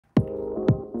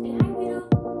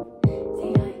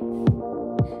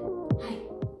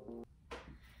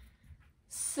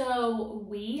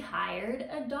we hired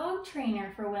a dog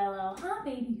trainer for Willow, huh,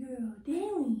 baby girl?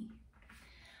 Didn't we?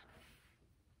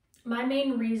 My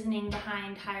main reasoning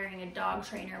behind hiring a dog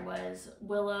trainer was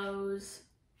Willow's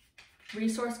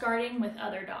resource guarding with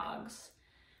other dogs.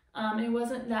 It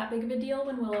wasn't that big of a deal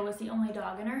when Willow was the only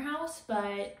dog in our house,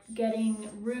 but getting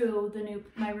Rue,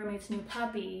 my roommate's new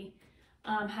puppy,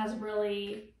 has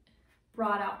really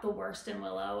brought out the worst in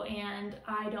Willow, and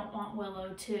I don't want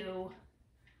Willow to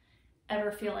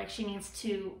ever feel like she needs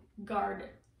to guard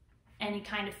any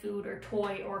kind of food or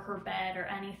toy or her bed or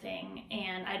anything,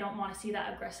 and I don't want to see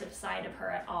that aggressive side of her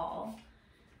at all.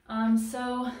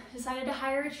 So decided to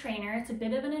hire a trainer. It's a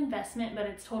bit of an investment, but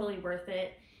it's totally worth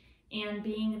it. And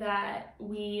being that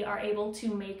we are able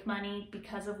to make money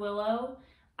because of Willow,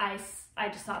 I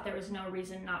just thought there was no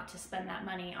reason not to spend that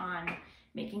money on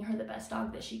making her the best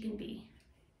dog that she can be.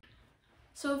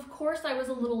 So of course I was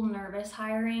a little nervous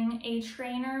hiring a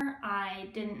trainer. I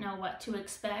didn't know what to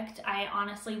expect. I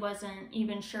honestly wasn't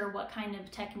even sure what kind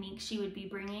of technique she would be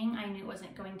bringing. I knew it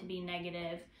wasn't going to be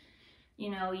negative, you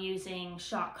know, using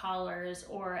shock collars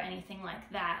or anything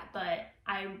like that, but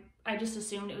I just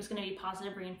assumed it was going to be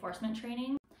positive reinforcement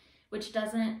training, which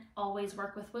doesn't always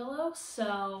work with Willow,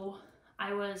 so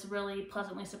I was really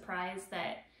pleasantly surprised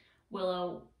that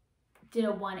Willow did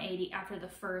a 180 after the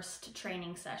first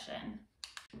training session.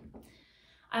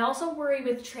 I also worry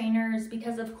with trainers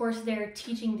because of course they're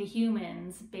teaching the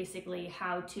humans basically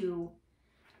how to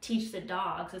teach the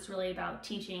dogs. It's really about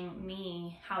teaching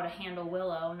me how to handle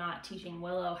Willow, not teaching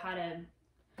Willow how to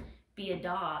be a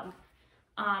dog.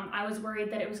 I was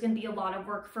worried that it was going to be a lot of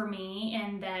work for me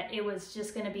and that it was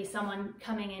just going to be someone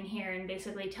coming in here and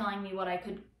basically telling me what I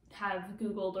could have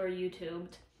Googled or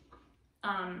YouTubed.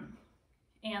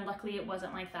 And luckily it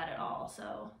wasn't like that at all.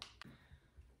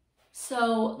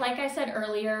 So like I said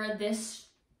earlier, this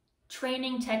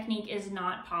training technique is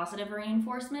not positive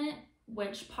reinforcement,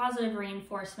 which positive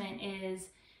reinforcement is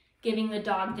giving the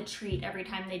dog the treat every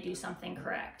time they do something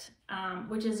correct,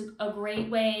 which is a great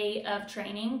way of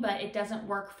training, but it doesn't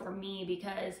work for me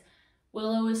because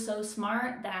Willow is so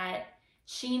smart that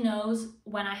she knows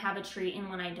when I have a treat and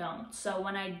when I don't. So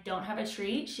when I don't have a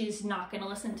treat, she's not gonna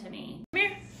listen to me. Come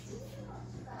here.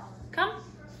 Come.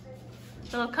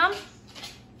 Willow, come.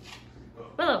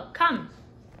 Willow, come.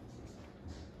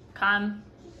 Come.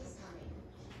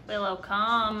 Willow,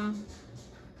 come.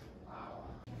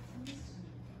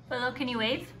 Willow, can you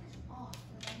wave?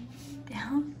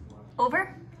 Down.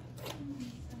 Over.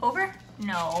 Over.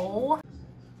 No.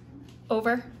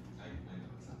 Over.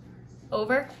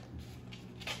 Over.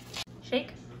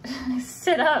 Shake.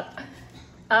 Sit up.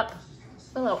 Up.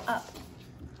 Willow, up.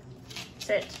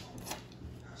 Sit.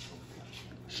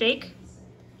 Shake.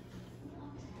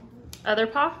 Other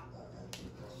paw.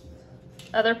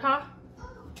 Other paw.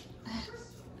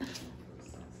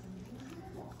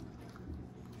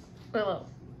 Willow.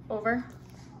 Over,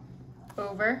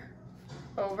 over,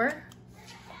 over,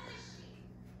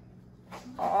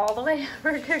 all the way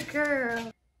over, good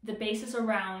girl. The basis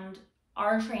around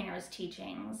our trainer's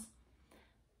teachings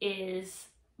is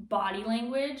body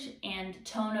language and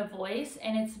tone of voice,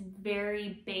 and it's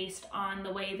very based on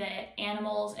the way that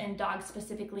animals and dogs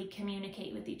specifically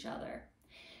communicate with each other.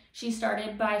 She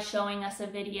started by showing us a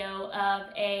video of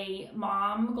a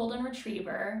mom golden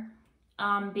retriever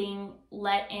being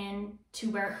let in to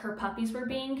where her puppies were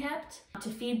being kept to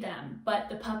feed them, but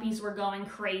the puppies were going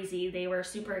crazy. They were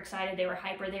super excited, they were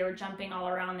hyper, they were jumping all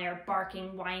around there,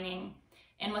 barking, whining.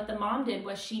 And what the mom did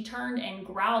was she turned and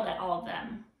growled at all of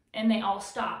them, and they all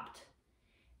stopped.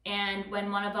 And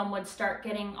when one of them would start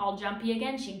getting all jumpy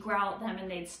again, she'd growl at them and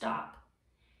they'd stop.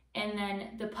 And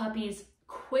then the puppies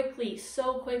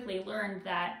so quickly learned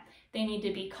that they need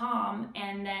to be calm,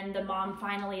 and then the mom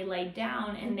finally laid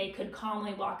down and they could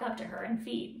calmly walk up to her and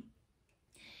feed.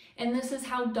 And this is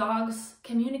how dogs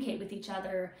communicate with each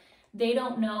other. They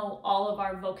don't know all of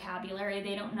our vocabulary.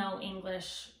 They don't know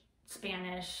English,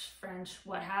 Spanish, French,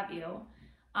 what have you.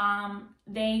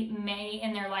 They may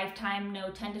in their lifetime know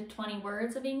 10 to 20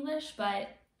 words of English, but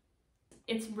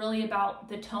it's really about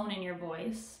the tone in your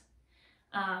voice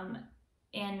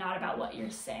and not about what you're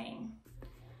saying.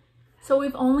 So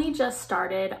we've only just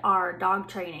started our dog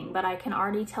training, but I can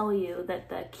already tell you that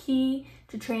the key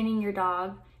to training your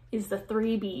dog is the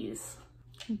 3 B's: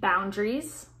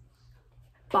 boundaries,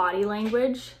 body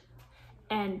language,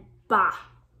 and ba.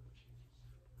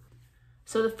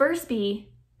 So the first B,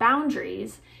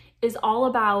 boundaries, is all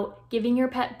about giving your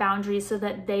pet boundaries so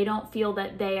that they don't feel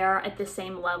that they are at the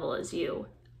same level as you.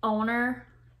 Owner,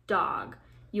 dog,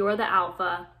 you're the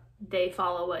alpha, they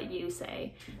follow what you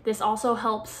say. This also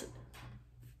helps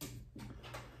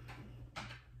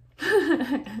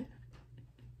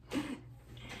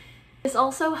This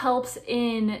also helps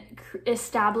in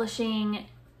establishing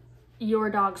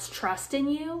your dog's trust in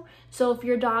you. So if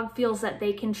your dog feels that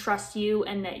they can trust you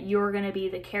and that you're going to be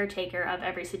the caretaker of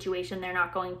every situation, they're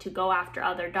not going to go after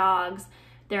other dogs.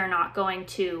 They're not going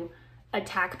to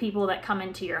attack people that come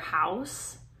into your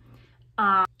house.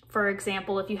 For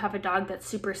example, if you have a dog that's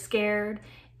super scared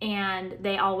and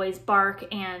they always bark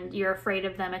and you're afraid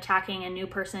of them attacking a new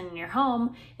person in your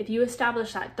home, if you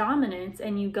establish that dominance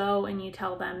and you go and you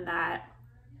tell them that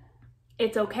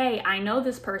it's okay, I know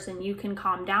this person, you can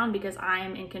calm down because I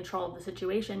am in control of the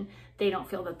situation, they don't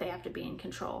feel that they have to be in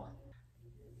control.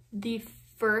 The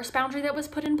first boundary that was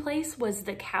put in place was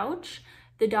the couch.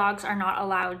 The dogs are not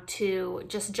allowed to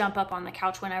just jump up on the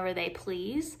couch whenever they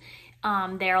please.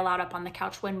 They're allowed up on the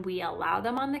couch when we allow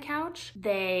them on the couch.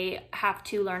 They have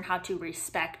to learn how to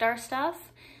respect our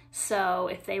stuff. So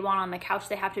if they want on the couch,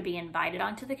 they have to be invited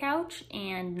onto the couch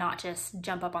and not just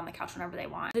jump up on the couch whenever they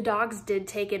want. The dogs did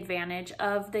take advantage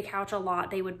of the couch a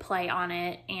lot. They would play on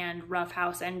it and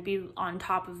roughhouse and be on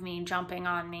top of me, jumping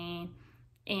on me.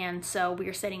 And so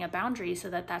we're setting a boundary so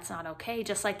that that's not okay.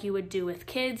 Just like you would do with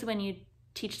kids when you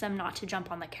teach them not to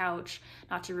jump on the couch,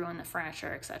 not to ruin the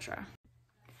furniture, etc.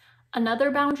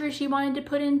 Another boundary she wanted to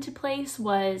put into place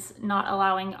was not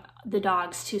allowing the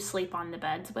dogs to sleep on the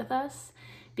beds with us,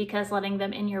 because letting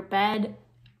them in your bed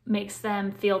makes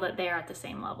them feel that they are at the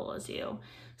same level as you.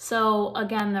 So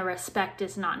again, the respect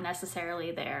is not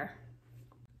necessarily there.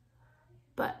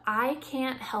 But I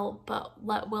can't help but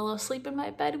let Willow sleep in my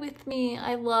bed with me.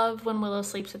 I love when Willow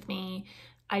sleeps with me.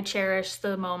 I cherish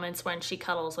the moments when she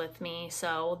cuddles with me,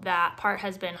 so that part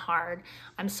has been hard.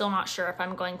 I'm still not sure if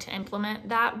I'm going to implement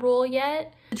that rule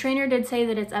yet. The trainer did say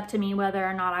that it's up to me whether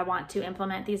or not I want to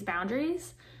implement these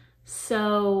boundaries.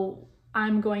 So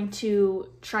I'm going to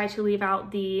try to leave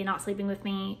out the not sleeping with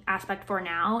me aspect for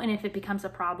now, and if it becomes a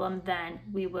problem, then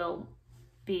we will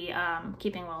be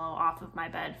keeping Willow off of my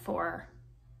bed for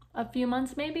a few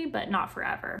months maybe, but not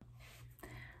forever.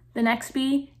 The next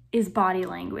B is body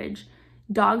language.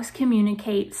 Dogs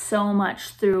communicate so much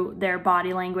through their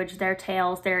body language, their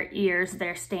tails, their ears,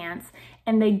 their stance,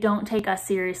 and they don't take us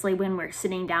seriously when we're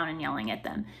sitting down and yelling at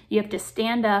them. You have to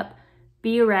stand up,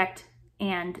 be erect,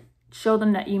 and show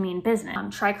them that you mean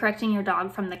business. Try correcting your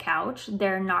dog from the couch.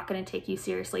 They're not going to take you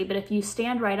seriously, but if you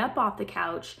stand right up off the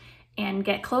couch and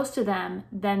get close to them,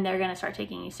 then they're going to start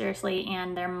taking you seriously,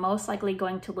 and they're most likely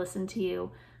going to listen to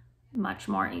you much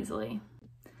more easily.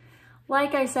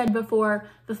 Like I said before,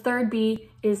 the third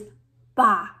B is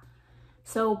ba.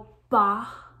 So ba,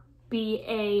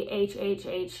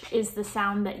 B-A-H-H-H, is the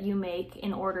sound that you make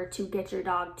in order to get your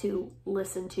dog to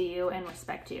listen to you and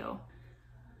respect you.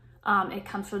 It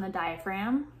comes from the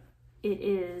diaphragm. It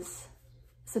is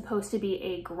supposed to be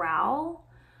a growl,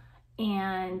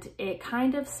 and it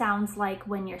kind of sounds like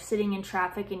when you're sitting in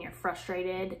traffic and you're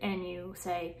frustrated and you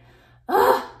say,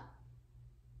 ugh.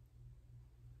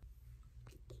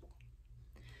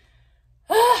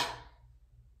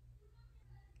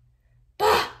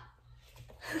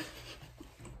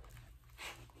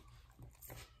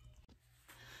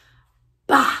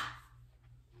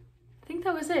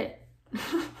 That was it.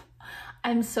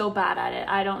 I'm so bad at it.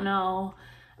 I don't know.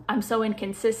 I'm so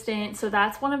inconsistent. So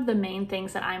that's one of the main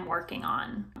things that I'm working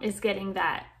on, is getting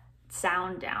that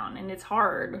sound down, and it's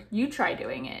hard. You try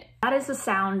doing it. That is a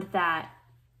sound that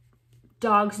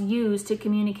dogs use to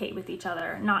communicate with each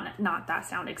other. Not that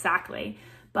sound exactly,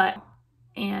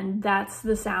 and that's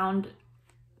the sound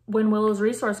when Willow's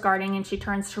resource guarding and she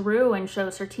turns to Rue and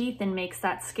shows her teeth and makes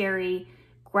that scary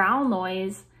growl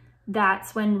noise.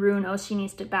 That's when Rue knows she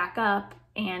needs to back up,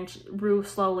 and Rue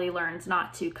slowly learns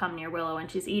not to come near Willow when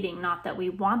she's eating. Not that we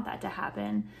want that to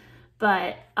happen,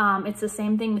 but it's the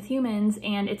same thing with humans,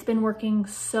 and it's been working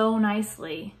so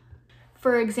nicely.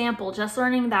 For example, just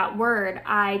learning that word,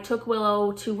 I took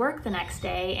Willow to work the next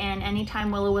day, and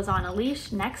anytime Willow was on a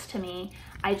leash next to me,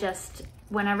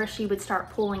 whenever she would start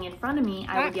pulling in front of me,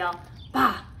 I would yell,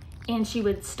 bah, and she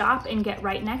would stop and get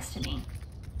right next to me.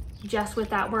 Just with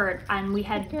that word. And we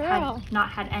had not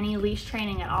had any leash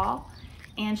training at all,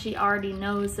 and she already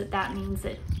knows that that means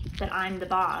that I'm the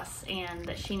boss and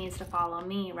that she needs to follow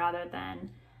me rather than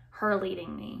her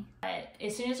leading me. But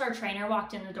as soon as our trainer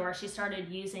walked in the door, she started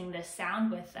using this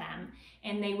sound with them,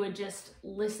 and they would just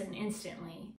listen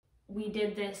instantly. We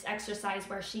did this exercise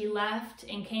where she left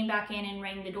and came back in and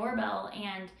rang the doorbell,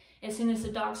 and as soon as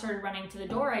the dog started running to the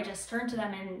door, I just turned to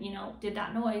them and, did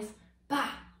that noise, bah.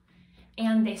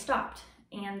 And they stopped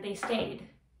and they stayed.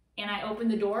 And I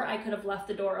opened the door. I could have left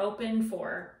the door open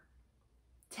for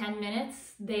 10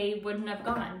 minutes. They wouldn't have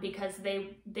gone because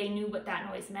they knew what that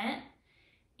noise meant.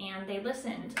 and they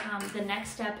listened. The next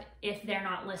step, if they're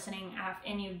not listening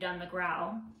and you've done the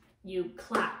growl, you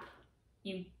clap.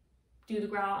 You do the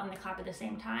growl and the clap at the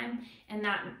same time, and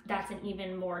that's an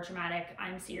even more dramatic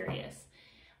 "I'm serious."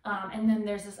 And then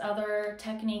there's this other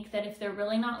technique that if they're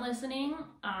really not listening,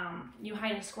 you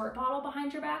hide a squirt bottle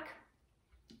behind your back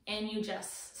and you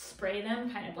just spray them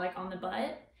kind of like on the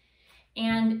butt,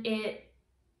 and it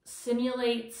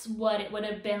simulates what it would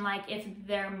have been like if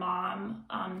their mom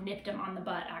nipped them on the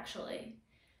butt actually.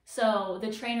 So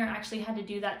the trainer actually had to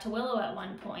do that to Willow at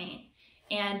one point,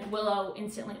 and Willow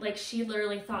instantly, like, she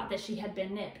literally thought that she had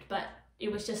been nipped, but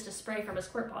it was just a spray from a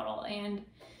squirt bottle, and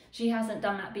she hasn't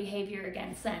done that behavior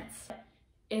again since.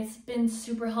 It's been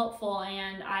super helpful,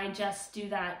 and I just do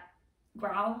that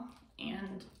growl,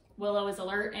 and Willow is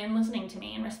alert and listening to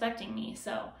me and respecting me,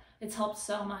 so it's helped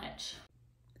so much.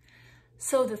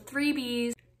 So the 3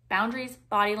 B's: boundaries,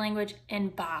 body language,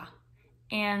 and ba.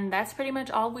 And that's pretty much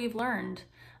all we've learned.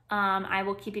 I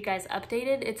will keep you guys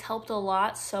updated. It's helped a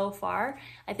lot so far.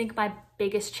 I think my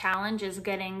biggest challenge is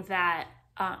getting that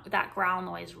growl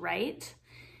noise right.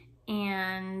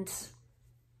 And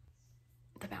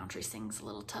the boundaries thing's a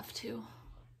little tough too.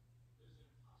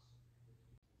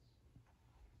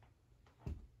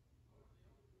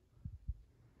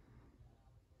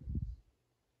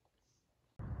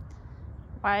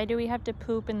 Why do we have to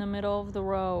poop in the middle of the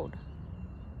road?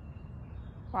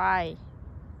 Why?